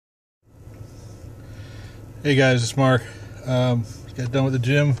Hey guys, it's Mark. Got done with the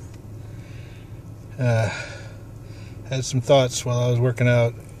gym. Had some thoughts while I was working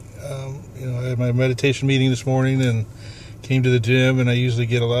out. I had my meditation meeting this morning and came to the gym, and I usually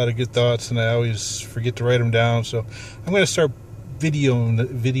get a lot of good thoughts, and I always forget to write them down. So I'm going to start videoing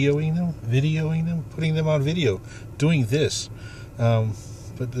them, putting them on video, doing this.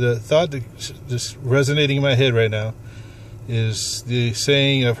 But the thought that's just resonating in my head right now is the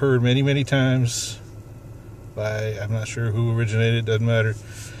saying I've heard many, many times by, I'm not sure who originated, doesn't matter.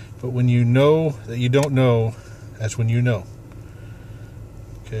 But when you know that you don't know, that's when you know.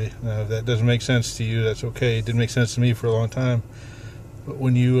 Okay, now if that doesn't make sense to you, that's okay. It didn't make sense to me for a long time. But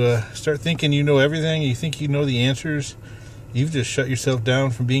when you start thinking you know everything, you think you know the answers, you've just shut yourself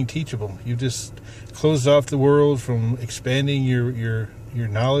down from being teachable. You've just closed off the world from expanding your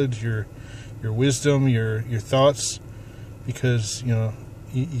knowledge, your wisdom, your thoughts, because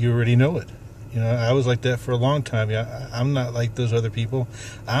you already know it. I was like that for a long time. I'm not like those other people.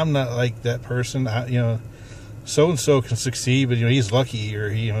 I'm not like that person. So and so can succeed, but he's lucky,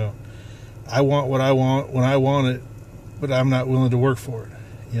 or I want what I want when I want it, but I'm not willing to work for it.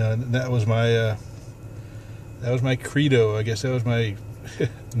 That was my credo. I guess that was my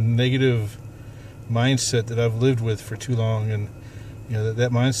negative mindset that I've lived with for too long, and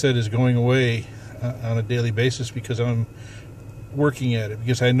that mindset is going away on a daily basis because I'm working at it,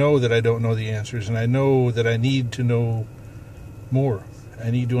 because I know that I don't know the answers, and I know that I need to know more. I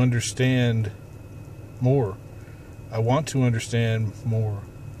need to understand more. I want to understand more.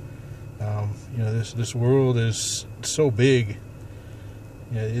 This world is so big.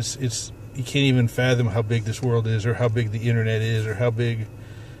 It's you can't even fathom how big this world is, or how big the internet is, or how big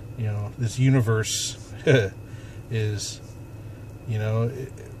this universe is.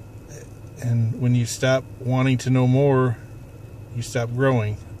 And when you stop wanting to know more, you stop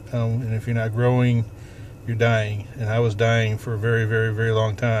growing. And if you're not growing, you're dying. And I was dying for a very, very, very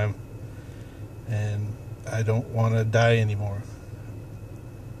long time. And I don't want to die anymore.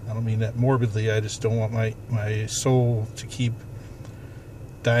 I don't mean that morbidly. I just don't want my soul to keep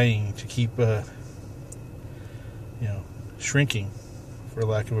dying, to keep shrinking, for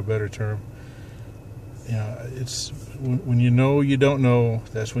lack of a better term. It's when you know you don't know,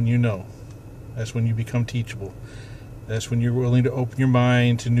 that's when you know. That's when you become teachable. That's when you're willing to open your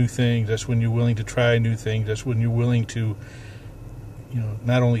mind to new things. That's when you're willing to try new things. That's when you're willing to,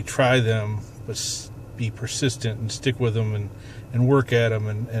 not only try them, but be persistent and stick with them and work at them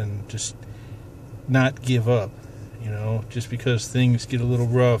and just not give up. Just because things get a little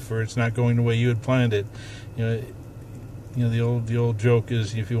rough or it's not going the way you had planned it. The old joke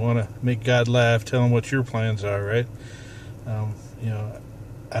is, if you want to make God laugh, tell him what your plans are, right?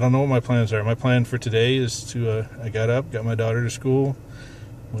 I don't know what my plans are. My plan for today is to, I got up, got my daughter to school,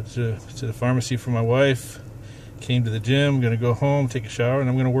 went to the pharmacy for my wife, came to the gym, going to go home, take a shower, and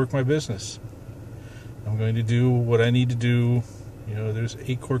I'm going to work my business. I'm going to do what I need to do. There's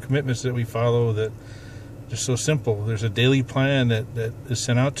 8 core commitments that we follow that are just so simple. There's a daily plan that is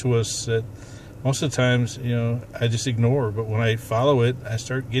sent out to us that most of the times, I just ignore. But when I follow it, I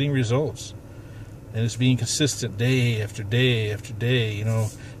start getting results. And it's being consistent day after day after day.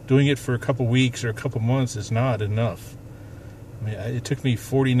 Doing it for a couple weeks or a couple months is not enough. It took me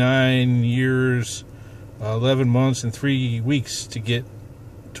 49 years, 11 months, and 3 weeks to get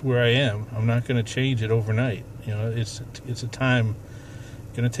to where I am. I'm not going to change it overnight. It's a time,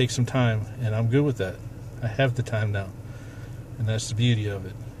 going to take some time, and I'm good with that. I have the time now, and that's the beauty of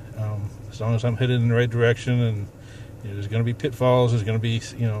it. As long as I'm headed in the right direction, and there's going to be pitfalls, there's going to be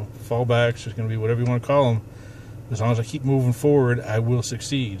fallbacks, there's going to be whatever you want to call them. As long as I keep moving forward, I will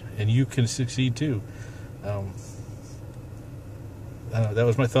succeed, and you can succeed too. That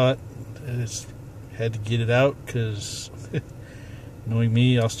was my thought. I just had to get it out, because knowing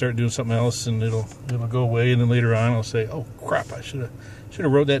me, I'll start doing something else, and it'll go away, and then later on I'll say, "Oh crap! I should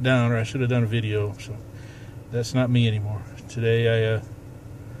have wrote that down, or I should have done a video." So that's not me anymore. Today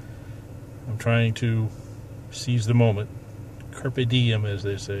I'm trying to seize the moment. Carpe diem, as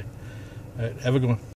they say. All right, have a good one.